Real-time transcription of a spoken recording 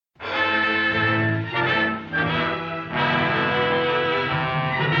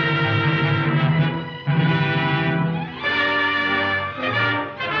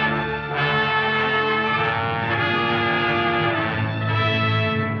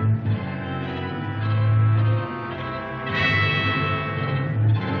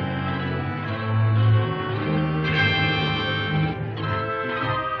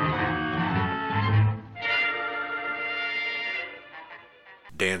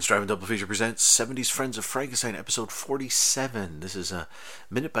Dan's Driving Double Feature presents 70s Friends of Frankenstein, episode 47. This is a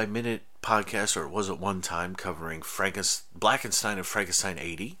minute-by-minute podcast, or it was at one time, covering Blackenstein and Frankenstein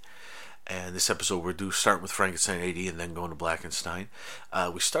 80. And this episode, we're do start with Frankenstein 80 and then going to Blackenstein.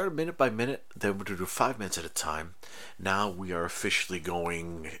 We started minute by minute, then we're going to do 5 minutes at a time. Now we are officially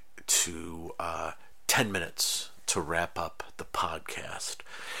going to 10 minutes to wrap up the podcast.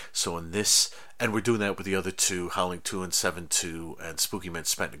 So in this, and we're doing that with the other two, Howling 2 and 7-2, and Spooky Men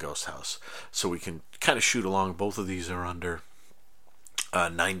Spent in a Ghost House. So we can kind of shoot along. Both of these are under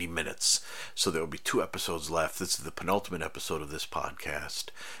 90 minutes. So there will be 2 episodes left. This is the penultimate episode of this podcast.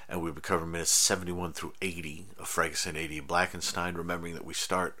 And we'll be covering minutes 71 through 80 of Frankenstein 80 and Blackenstein. Remembering that we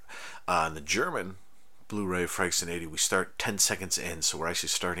start on the German Blu-ray of Frankenstein 80. We start 10 seconds in. So we're actually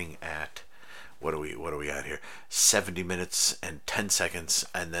starting at... What are we at here? 70 minutes and 10 seconds,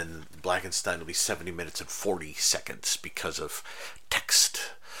 and then Blackenstein will be 70 minutes and 40 seconds because of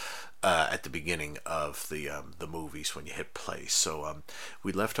text at the beginning of the movies when you hit play. So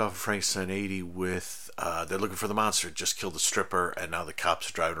we left off of Frankenstein 80 with they're looking for the monster, just killed the stripper, and now the cops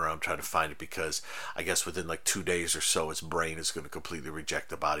are driving around trying to find it because I guess within like 2 days or so its brain is going to completely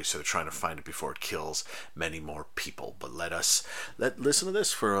reject the body, so they're trying to find it before it kills many more people. But listen to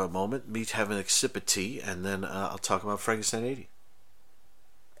this for a moment, me having a sip of tea, and then I'll talk about Frankenstein 80.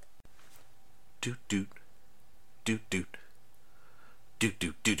 Doot doot doot doot. Do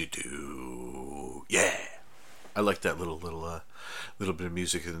do do do do. Yeah, I like that little bit of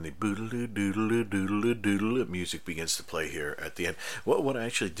music, and then the boodle doodle doodle doodle music begins to play here at the end. What I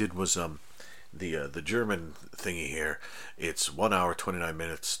actually did was the German thingy here. It's 1 hour 29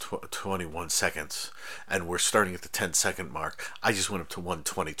 minutes 21 seconds, and we're starting at the 10-second mark. I just went up to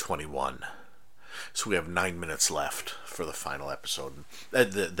 1:20:21. So we have 9 minutes left for the final episode.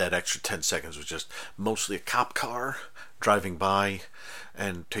 That extra 10 seconds was just mostly a cop car driving by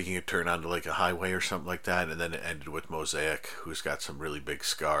and taking a turn onto like a highway or something like that, and then it ended with Mosaic, who's got some really big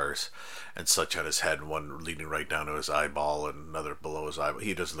scars and such on his head, and one leading right down to his eyeball and another below his eyeball.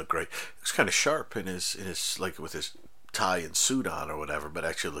 He doesn't look great. Looks kind of sharp in his like with his tie and suit on or whatever, but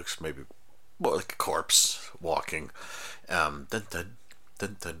actually looks maybe more like a corpse walking. Dun dun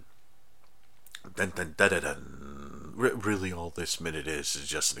dun dun. Dun, dun, dun, dun, dun. Really all this minute is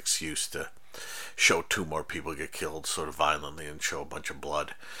just an excuse to show 2 more people get killed sort of violently and show a bunch of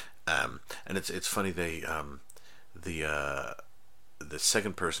blood. And it's funny, they the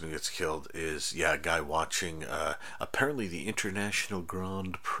second person who gets killed is a guy watching apparently the International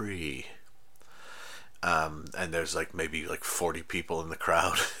Grand Prix. And there's like maybe like 40 people in the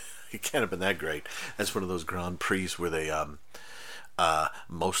crowd. It can't have been that great. That's one of those Grand Prix where they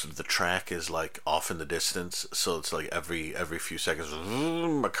most of the track is like off in the distance, so it's like every few seconds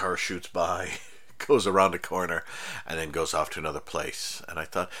a car shoots by, goes around a corner, and then goes off to another place. And I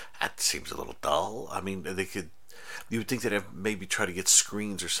thought, that seems a little dull. I mean, you would think they'd have maybe try to get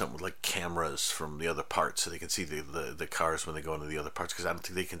screens or something with like cameras from the other parts so they can see the cars when they go into the other parts, because I don't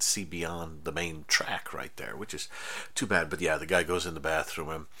think they can see beyond the main track right there, which is too bad. But yeah, the guy goes in the bathroom,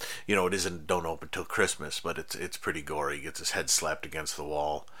 and it isn't Don't Open Till Christmas, but it's pretty gory. He gets his head slapped against the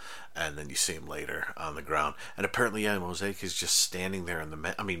wall, and then you see him later on the ground. And apparently, Mosaic is just standing there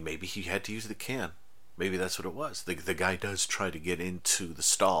I mean, maybe he had to use the can. Maybe that's what it was. The guy does try to get into the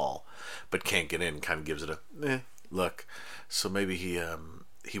stall, but can't get in. Kind of gives it a look. So maybe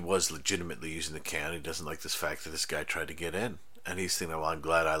he was legitimately using the can. He doesn't like this fact that this guy tried to get in, and he's thinking, well, I'm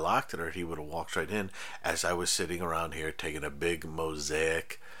glad I locked it, or he would have walked right in as I was sitting around here taking a big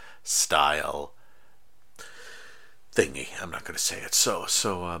Mosaic style thingy. I'm not going to say it. So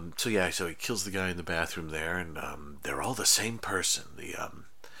he kills the guy in the bathroom there, and they're all the same person.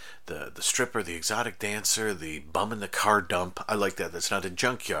 The stripper, the exotic dancer, the bum in the car dump. I like that. That's not a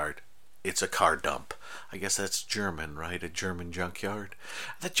junkyard. It's a car dump. I guess that's German, right? A German junkyard.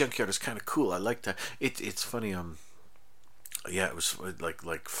 That junkyard is kind of cool. I like that. It's funny. It was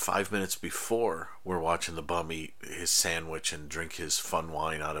like 5 minutes before we're watching the bum eat his sandwich and drink his fun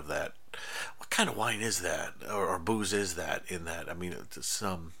wine out of that. What kind of wine is that, or booze is that in that? I mean, it's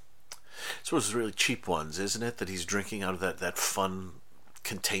those really cheap ones, isn't it? That he's drinking out of that fun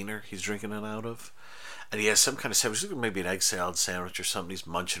container he's drinking it out of. And he has some kind of sandwich, maybe an egg salad sandwich or something. He's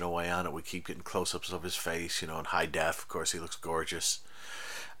munching away on it. We keep getting close-ups of his face, in high def. Of course, he looks gorgeous.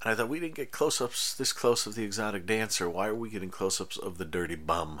 And I thought, we didn't get close-ups this close of the exotic dancer. Why are we getting close-ups of the dirty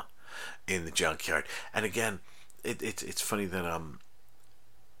bum in the junkyard? And again, it's funny that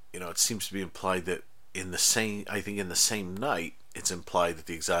it seems to be implied that in the same night, it's implied that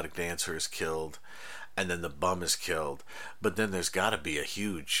the exotic dancer is killed, and then the bum is killed. But then there's got to be a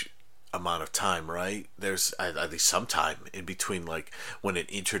huge amount of time, right? There's at least some time in between, like when an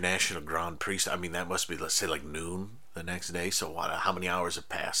international Grand Prix. I mean, that must be, let's say, like noon the next day. So what? How many hours have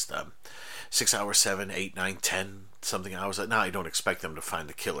passed? 6 hours, 7, 8, 9, 10 something hours. Now I don't expect them to find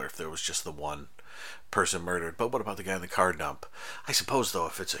the killer if there was just the one person murdered. But what about the guy in the car dump? I suppose though,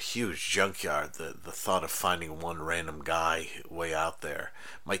 if it's a huge junkyard, the thought of finding one random guy way out there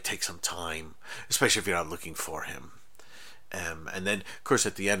might take some time, especially if you're not looking for him. And then, of course,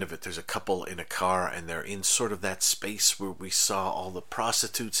 at the end of it, there's a couple in a car, and they're in sort of that space where we saw all the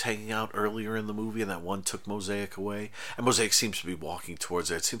prostitutes hanging out earlier in the movie, and that one took Mosaic away. And Mosaic seems to be walking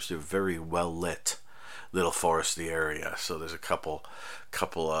towards it. It seems to be a very well lit little foresty area. So there's a couple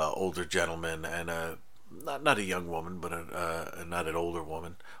older gentlemen and a not a young woman, but not an old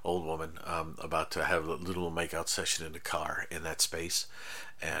woman, about to have a little makeout session in the car in that space.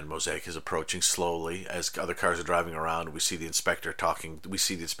 And Mosaic is approaching slowly as other cars are driving around. We see the inspector talking. We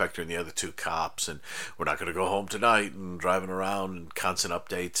see the inspector and the other two cops, and we're not going to go home tonight, and driving around and constant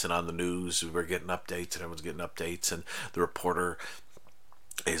updates, and on the news we're getting updates, and everyone's getting updates, and the reporter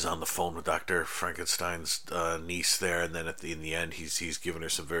is on the phone with Dr. Frankenstein's niece there, and then in the end he's giving her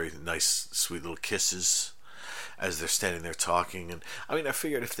some very nice, sweet little kisses as they're standing there talking. And I mean, I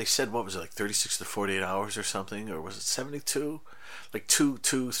figured if they said, what was it, like 36 to 48 hours or something, or was it 72? Like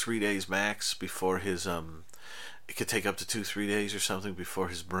 3 days max before his it could take up to 2-3 days or something before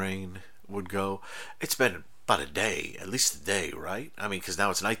his brain would go. It's been about a day, at least a day, right? I mean, because now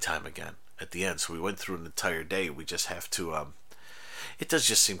it's nighttime again at the end, so we went through an entire day. We just have to it does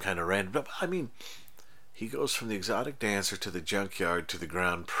just seem kind of random. But I mean, he goes from the exotic dancer to the junkyard to the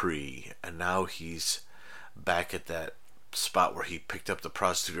Grand Prix, and now he's back at that spot where he picked up the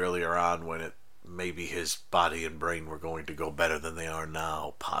prostitute earlier on, when maybe his body and brain were going to go better than they are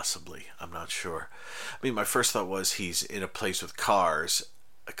now, possibly. I'm not sure. I mean, my first thought was he's in a place with cars,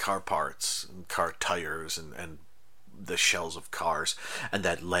 car parts, and car tires, and the shells of cars, and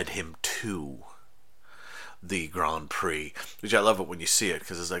that led him to the Grand Prix, which I love it when you see it,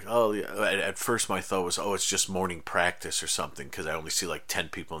 because it's like, oh yeah. At first my thought was, oh, it's just morning practice or something, because I only see like 10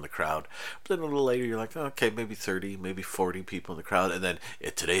 people in the crowd. But then a little later you're like, oh, okay, maybe 30, maybe 40 people in the crowd. And then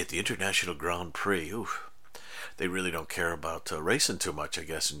today at the International Grand Prix, oof, they really don't care about racing too much, I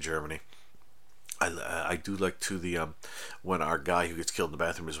guess, in Germany. I do like to the when our guy who gets killed in the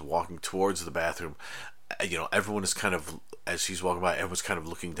bathroom is walking towards the bathroom, everyone is kind of, as he's walking by, everyone's kind of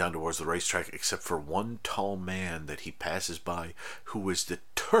looking down towards the racetrack, except for one tall man that he passes by, who is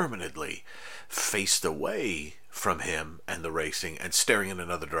determinedly faced away from him and the racing and staring in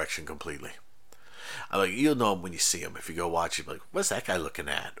another direction completely. I'm like, you'll know him when you see him. If you go watch him, like, what's that guy looking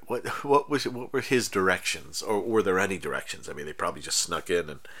at? What were his directions, or were there any directions? I mean, they probably just sneaked in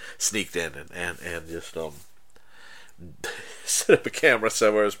and just set up a camera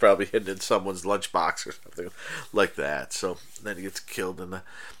somewhere. It's probably hidden in someone's lunchbox or something like that. So then he gets killed in the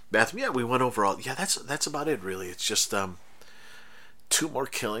bathroom. Yeah, we went over all. Yeah, that's about it, really. It's just 2 more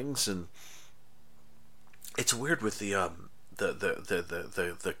killings, and it's weird with the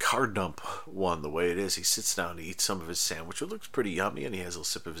car dump one, the way it is. He sits down to eat some of his sandwich, it looks pretty yummy, and he has a little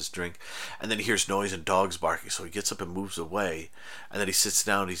sip of his drink, and then he hears noise and dogs barking, so he gets up and moves away, and then he sits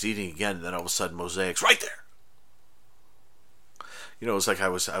down, he's eating again, and then all of a sudden Mosaic's right there. It's like I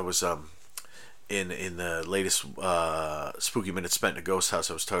was in the latest Spooky Minute spent in a ghost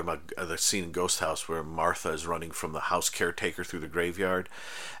house. I was talking about the scene in Ghost House where Martha is running from the house caretaker through the graveyard,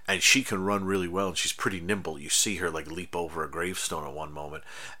 and she can run really well, and she's pretty nimble. You see her like leap over a gravestone at one moment,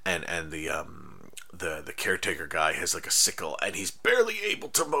 and the caretaker guy has like a sickle, and he's barely able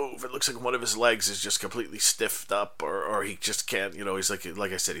to move. It looks like one of his legs is just completely stiffed up, or he just can't, he's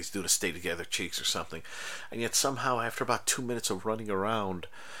like I said, he's doing a stay together cheeks or something. And yet somehow after about 2 minutes of running around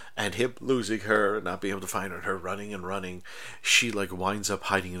and him losing her and not being able to find her, and her running, she like winds up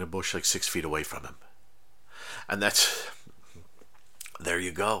hiding in a bush like 6 feet away from him. And there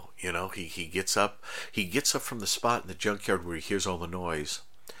you go. He gets up from the spot in the junkyard where he hears all the noise.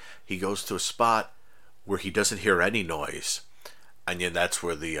 He goes to a spot where he doesn't hear any noise, and yet that's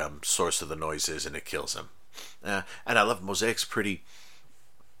where the source of the noise is, and it kills him. And I love Mosaic's pretty.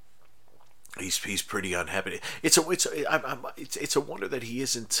 He's pretty unhappy. It's a wonder that he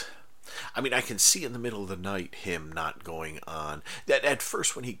isn't. I mean, I can see in the middle of the night him not going on. That at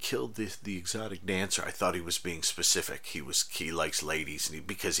first when he killed the exotic dancer, I thought he was being specific. He likes ladies,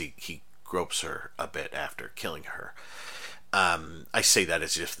 because he gropes her a bit after killing her. I say that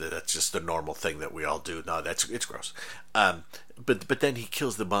as if that's just the normal thing that we all do. No, it's gross. But then he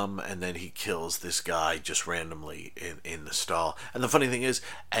kills the bum, and then he kills this guy just randomly in the stall. And the funny thing is,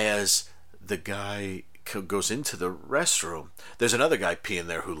 as the guy goes into the restroom, there's another guy peeing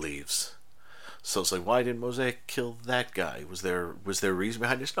there who leaves. So it's like, why didn't Mosaic kill that guy? Was there a reason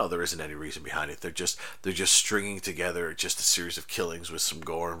behind this? No, there isn't any reason behind it. They're just stringing together just a series of killings with some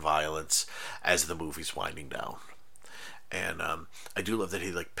gore and violence as the movie's winding down. And I do love that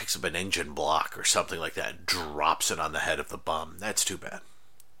he like picks up an engine block or something like that and drops it on the head of the bum. That's too bad.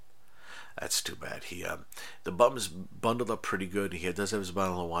 That's too bad. He the bum is bundled up pretty good. He does have his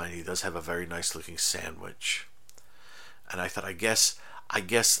bottle of wine. He does have a very nice looking sandwich. And I thought, I guess, I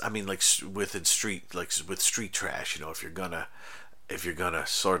mean, like with street trash, you know, if you're gonna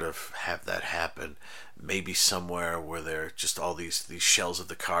sort of have that happen, maybe somewhere where there are just all these shells of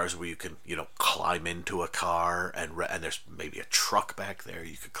the cars where you can, you know, climb into a car, and there's maybe a truck back there.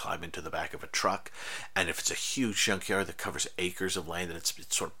 You could climb into the back of a truck, and if it's a huge junkyard that covers acres of land and it's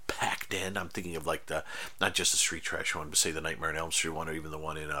sort of packed in, I'm thinking of like not just the street trash one, but say the Nightmare on Elm Street one, or even the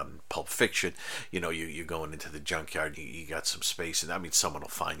one in Pulp Fiction. You know, you're going into the junkyard, you got some space, and I mean, someone will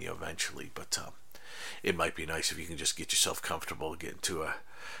find you eventually, but it might be nice if you can just get yourself comfortable, get into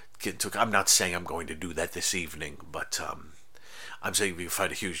I'm not saying I'm going to do that this evening, but I'm saying if you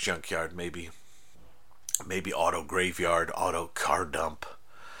find a huge junkyard, maybe auto graveyard, auto car dump,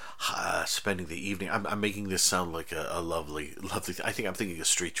 spending the evening. I'm making this sound like a lovely I think I'm thinking of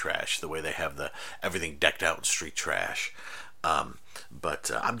street trash, the way they have everything decked out in street trash.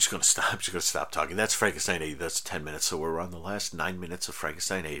 But I'm just gonna stop talking. That's Frankenstein 80. That's 10 minutes. So we're on the last 9 minutes of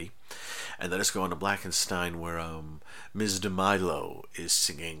Frankenstein 80, and then let's go on to Blackenstein, where Ms. DeMilo is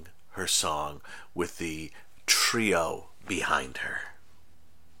singing her song with the trio behind her.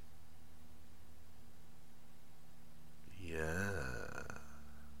 Yeah.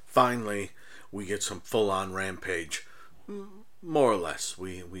 Finally, we get some full-on rampage. More or less,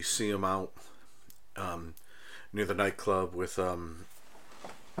 we see him out near the nightclub with I've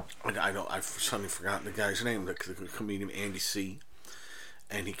suddenly forgotten the guy's name, the comedian Andy C.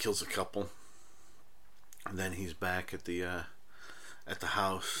 And he kills a couple, and then he's back at the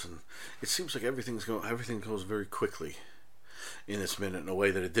house, and it seems like everything goes very quickly in this minute, in a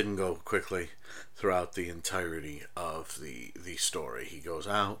way that it didn't go quickly throughout the entirety of the story. He goes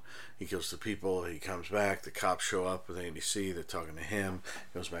out, he kills the people, he comes back, the cops show up with Andy C. They're talking to him.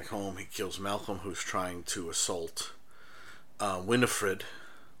 He goes back home, he kills Malcolm, who's trying to assault Winifred,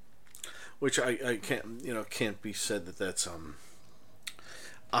 which I can't be said that that's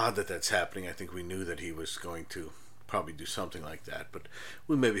odd that that's happening. I think we knew that he was going to probably do something like that, but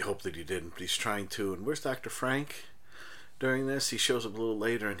we maybe hope that he didn't. But he's trying to. And where's Dr. Frank during this? He shows up a little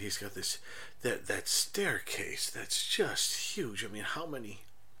later, and he's got that staircase that's just huge. I mean, how many?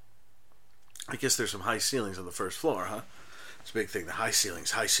 I guess there's some high ceilings on the first floor, huh? It's a big thing. The high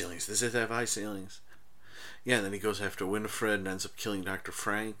ceilings. Does it have high ceilings? Yeah, and then he goes after Winifred and ends up killing Dr.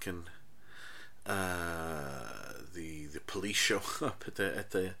 Frank, and the police show up at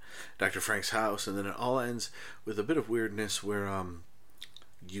the Dr. Frank's house, and then it all ends with a bit of weirdness where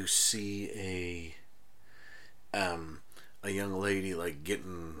you see a young lady like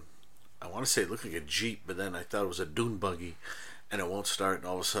getting, I want to say it looked like a Jeep, but then I thought it was a dune buggy, and it won't start, and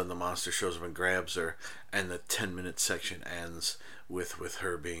all of a sudden the monster shows up and grabs her, and the 10-minute section ends with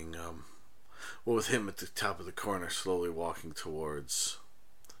her being with him at the top of the corner slowly walking towards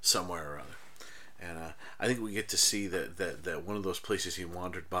somewhere or other. And I think we get to see that one of those places he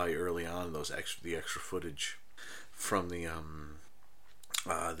wandered by early on, the extra footage from the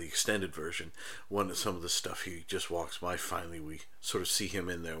extended version. Some of the stuff he just walks by. Finally, we sort of see him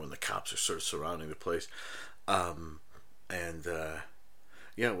in there when the cops are sort of surrounding the place. Yeah,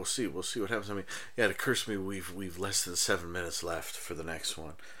 we'll see what happens. I mean, yeah, it occurs to me we've less than 7 minutes left for the next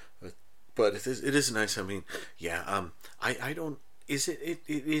one, but it is nice. I mean, yeah, I don't. Is it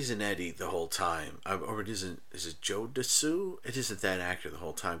isn't Eddie the whole time, or it isn't? Is it Joe Dessou? It isn't that actor the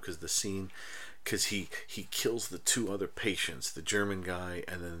whole time, because he kills the two other patients, the German guy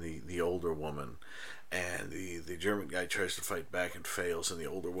and then the older woman, and the German guy tries to fight back and fails, and the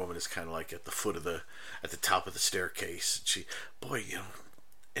older woman is kind of like at the top of the staircase.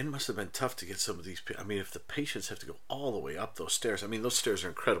 It must have been tough to get some of these people. I mean, if the patients have to go all the way up those stairs, I mean, those stairs are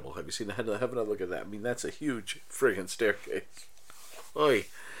incredible. Have you seen have another look at that? I mean, that's a huge friggin' staircase. Oy.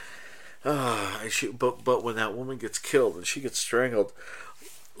 But when that woman gets killed and she gets strangled,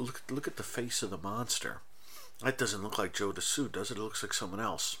 look at the face of the monster. That doesn't look like Joe Dessou, does it? It looks like someone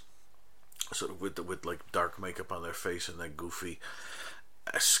else. Sort of with like dark makeup on their face and that goofy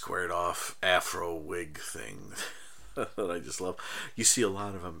squared off afro wig thing. that I just love. You see a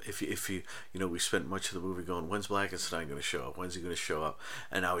lot of them. If you we spent much of the movie going, when's Blackenstein going to show up? When's he going to show up?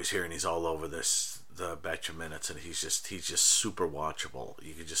 And now he's here and he's all over the batch of minutes, and he's just super watchable.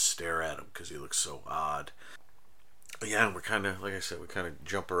 You can just stare at him because he looks so odd. Yeah, and we're kind of, like I said, we kind of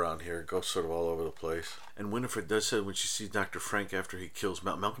jump around here, go sort of all over the place. And Winifred does say when she sees Dr. Frank after he kills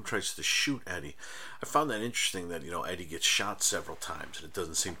Malcolm tries to shoot Eddie. I found that interesting that, Eddie gets shot several times and it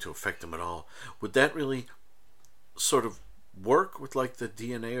doesn't seem to affect him at all. Would that really sort of work with like the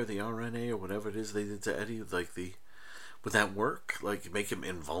DNA or the RNA or whatever it is they did to Eddie? Would that work? Like make him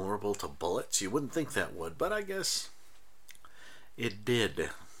invulnerable to bullets? You wouldn't think that would, but I guess it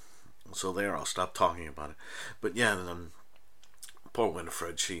did. So there, I'll stop talking about it. But yeah, poor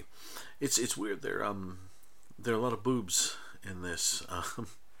Winifred. It's weird. There are a lot of boobs in this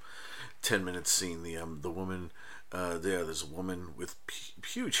 10-minute scene. The woman there's a woman with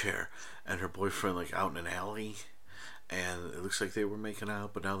huge hair and her boyfriend like out in an alley, and it looks like they were making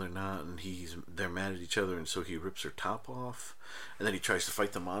out, but now they're not, and they're mad at each other, and so he rips her top off, and then he tries to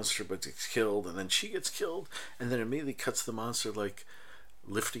fight the monster, but gets killed, and then she gets killed, and then immediately cuts the monster like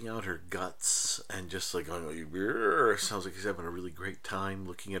lifting out her guts and just like going, sounds like he's having a really great time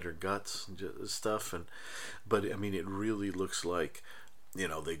looking at her guts and stuff. But I mean, it really looks like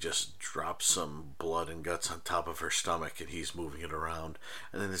they just drop some blood and guts on top of her stomach and he's moving it around.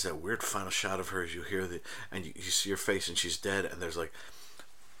 And then there's that weird final shot of her as you hear and you see her face and she's dead, and there's like,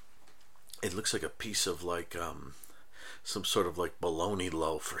 it looks like a piece of like some sort of like bologna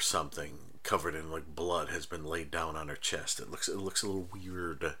loaf or something covered in like blood has been laid down on her chest. It looks a little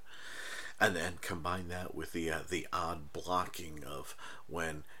weird. And then combine that with the odd blocking of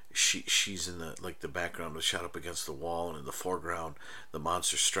when she's in the background was shot up against the wall, and in the foreground the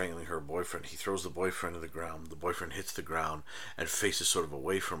monster's strangling her boyfriend. He throws the boyfriend to the ground. The boyfriend hits the ground and faces sort of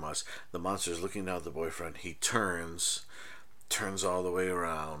away from us. The monster's looking down at the boyfriend. He turns all the way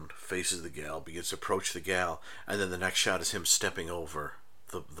around, faces the gal, begins to approach the gal, and then the next shot is him stepping over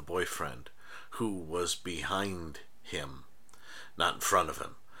the boyfriend, who was behind him, not in front of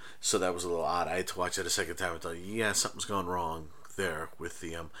him. So that was a little odd. I had to watch it a second time and thought, yeah, something's gone wrong there with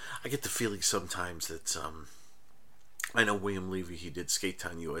the I get the feeling sometimes that I know William Levy, he did Skate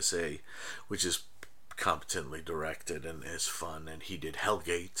Town USA, which is competently directed and is fun, and he did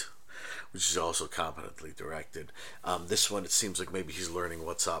Hellgate, which is also competently directed. This one, it seems like maybe he's learning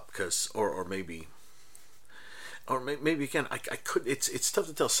what's up, because or maybe again, I could. It's tough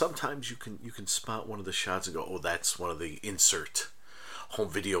to tell. Sometimes you can spot one of the shots and go, oh, that's one of the insert home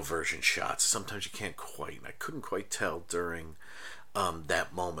video version shots. Sometimes you can't quite. I couldn't quite tell during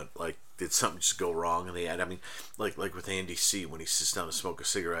that moment. Like, did something just go wrong in the ad? I mean, like with Andy C. when he sits down to smoke a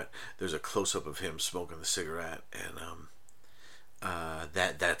cigarette, there's a close up of him smoking the cigarette, and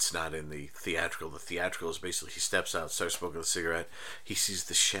that's not in the theatrical. The theatrical is basically he steps out, starts smoking the cigarette, he sees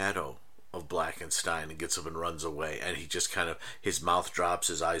the shadow of Blackenstein and gets up and runs away, and he just kind of, his mouth drops,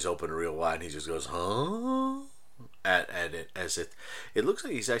 his eyes open real wide, and he just goes, huh? At it, as it looks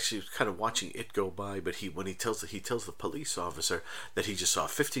like he's actually kind of watching it go by, but he tells the police officer that he just saw a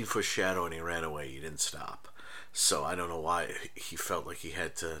 15-foot shadow and he ran away. He didn't stop. So I don't know why he felt like he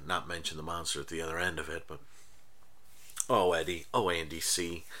had to not mention the monster at the other end of it, but Andy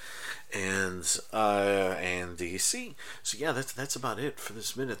C. And Andy C. So yeah, that's about it for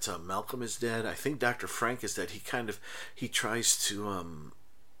this minute. Malcolm is dead. I think Dr. Frank is dead. He tries to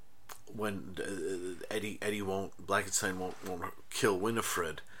when Blackenstein won't kill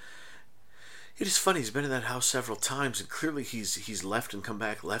Winifred. It is funny, he's been in that house several times, and clearly he's left and come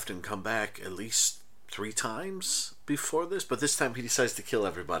back at least 3 times before this, but this time he decides to kill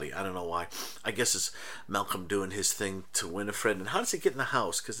everybody. I don't know why. I guess it's Malcolm doing his thing to Winifred. And how does he get in the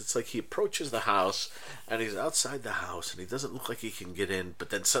house? Because it's like he approaches the house and he's outside the house and he doesn't look like he can get in, but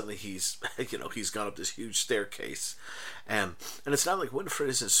then suddenly he's gone up this huge staircase, and it's not like Winifred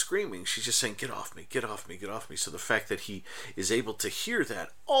isn't screaming. She's just saying, get off me, get off me, get off me. So the fact that he is able to hear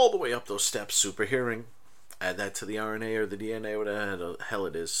that all the way up those steps, super hearing, add that to the RNA or the DNA, whatever the hell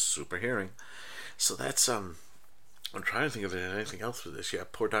it is, super hearing. So that's I'm trying to think of anything else with this. Yeah,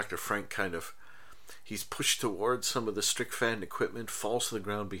 poor Dr. Frank he's pushed towards some of the Strickfaden equipment, falls to the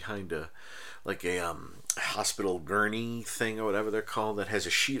ground behind a hospital gurney thing or whatever they're called that has a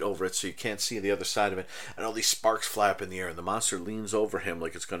sheet over it so you can't see the other side of it, and all these sparks flap in the air, and the monster leans over him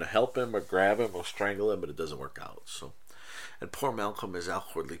like it's going to help him or grab him or strangle him, but it doesn't work out. So, and poor Malcolm is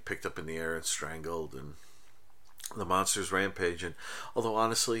awkwardly picked up in the air and strangled, and the monster's rampaging. Although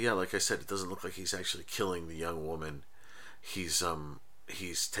honestly, yeah, like I said, it doesn't look like he's actually killing the young woman. He's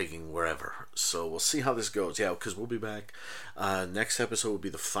he's taking wherever. So we'll see how this goes. Yeah, because we'll be back. Next episode will be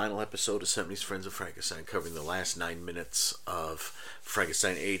the final episode of 70s Friends of Frankenstein, covering the last 9 minutes of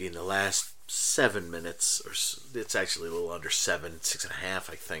Frankenstein 80 and the last 7 minutes, or it's actually a little under 7, 6.5,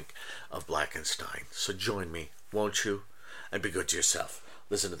 I think, of Blackenstein. So join me, won't you? And be good to yourself.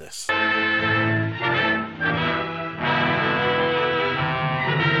 Listen to this.